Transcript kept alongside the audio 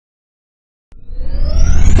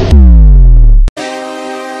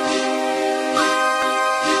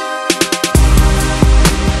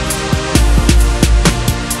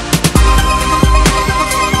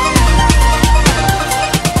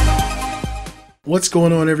What's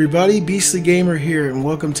going on, everybody? Beastly Gamer here, and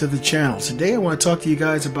welcome to the channel. Today I want to talk to you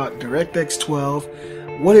guys about DirectX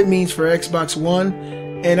 12, what it means for Xbox One,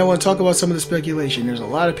 and I want to talk about some of the speculation. There's a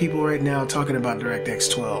lot of people right now talking about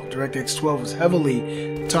DirectX 12. DirectX 12 was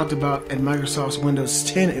heavily talked about at Microsoft's Windows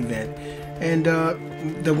 10 event, and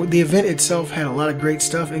the event itself had a lot of great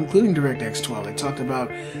stuff, including DirectX 12. They talked about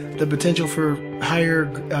the potential for higher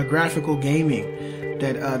graphical gaming,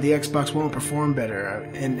 that the Xbox One will perform better,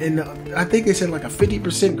 and I think they said like a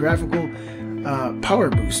 50% graphical power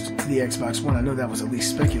boost to the Xbox One. I know that was at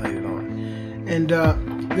least speculated on. And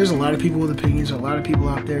there's a lot of people with opinions, a lot of people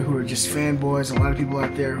out there who are just fanboys, a lot of people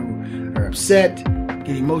out there who are upset,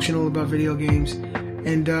 get emotional about video games,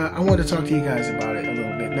 and I want to talk to you guys about it a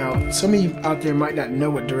little bit. Now, some of you out there might not know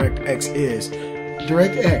what DirectX is.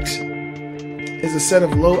 DirectX is a set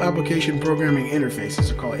of low application programming interfaces,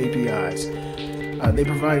 they're called APIs. They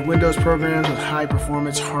provide Windows programs with high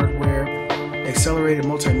performance hardware, accelerated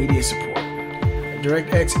multimedia support.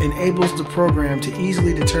 DirectX enables the program to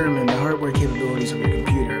easily determine the hardware capabilities of your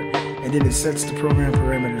computer, and then it sets the program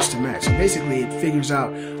parameters to match. So basically it figures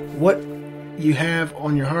out what you have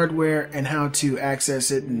on your hardware and how to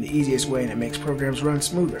access it in the easiest way, and it makes programs run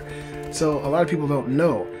smoother. So a lot of people don't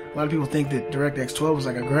know. A lot of people think that DirectX 12 is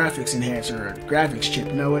like a graphics enhancer or a graphics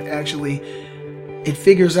chip. No, it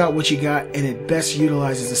figures out what you got, and it best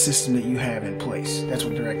utilizes the system that you have in place. That's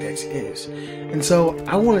what DirectX is. And so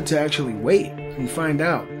I wanted to actually wait and find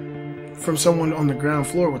out from someone on the ground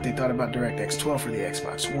floor what they thought about DirectX 12 for the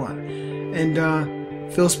Xbox One.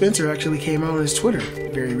 And Phil Spencer actually came out on his Twitter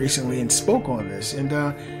very recently and spoke on this. And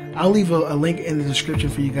I'll leave a link in the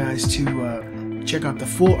description for you guys to check out the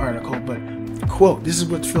full article. But, quote, this is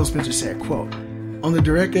what Phil Spencer said, quote, "On the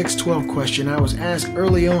DirectX 12 question, I was asked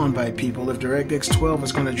early on by people if DirectX 12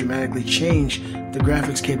 was going to dramatically change the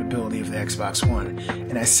graphics capability of the Xbox One,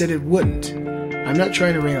 and I said it wouldn't. I'm not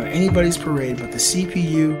trying to rain on anybody's parade, but the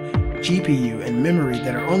CPU, GPU, and memory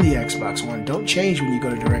that are on the Xbox One don't change when you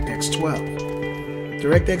go to DirectX 12.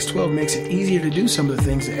 DirectX 12 makes it easier to do some of the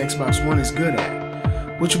things the Xbox One is good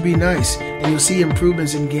at, which would be nice, and you'll see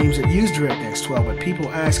improvements in games that use DirectX 12, but people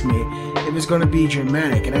ask me if it's going to be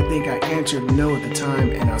dramatic, and I think I answered no at the time,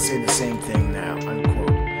 and I'll say the same thing now,"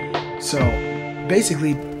 unquote. So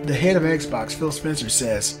basically, the head of Xbox, Phil Spencer,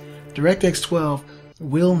 says DirectX 12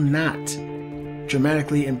 will not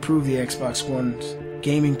dramatically improve the Xbox One's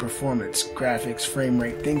gaming performance, graphics, frame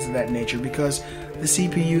rate, things of that nature, because the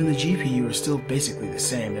CPU and the GPU are still basically the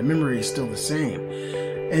same. The memory is still the same.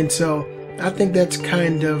 And so I think that's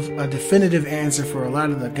kind of a definitive answer for a lot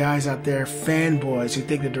of the guys out there, fanboys, who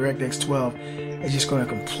think that DirectX 12 is just going to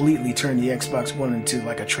completely turn the Xbox One into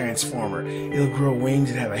like a transformer. It'll grow wings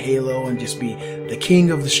and have a halo and just be the king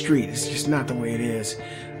of the street. It's just not the way it is.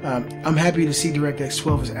 I'm happy to see DirectX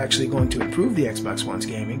 12 is actually going to improve the Xbox One's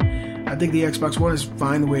gaming. I think the Xbox One is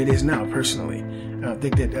fine the way it is now, personally. I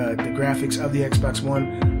think that the graphics of the Xbox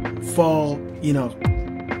One fall,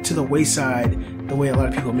 to the wayside the way a lot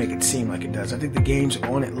of people make it seem like it does. I think the games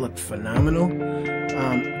on it look phenomenal,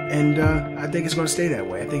 and I think it's going to stay that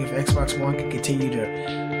way. I think if Xbox One can continue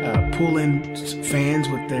to pull in fans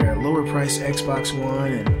with their lower priced Xbox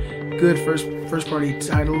One and good first party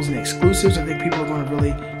titles and exclusives, I think people are going to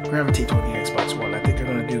really gravitate toward the Xbox One. I think they're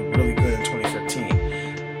going to do really good in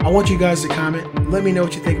 2015. I want you guys to comment. Let me know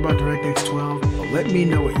what you think about DirectX 12. But let me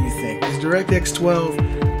know what you think. Is DirectX 12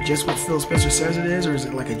 just what Phil Spencer says it is, or is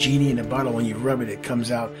it like a genie in a bottle? When you rub it, it comes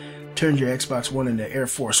out, turns your Xbox One into Air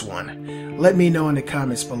Force One? Let me know in the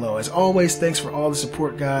comments below. As always, thanks for all the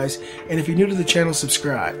support, guys. And if you're new to the channel,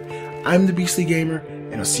 subscribe. I'm the Beastly Gamer,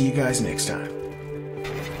 and I'll see you guys next time.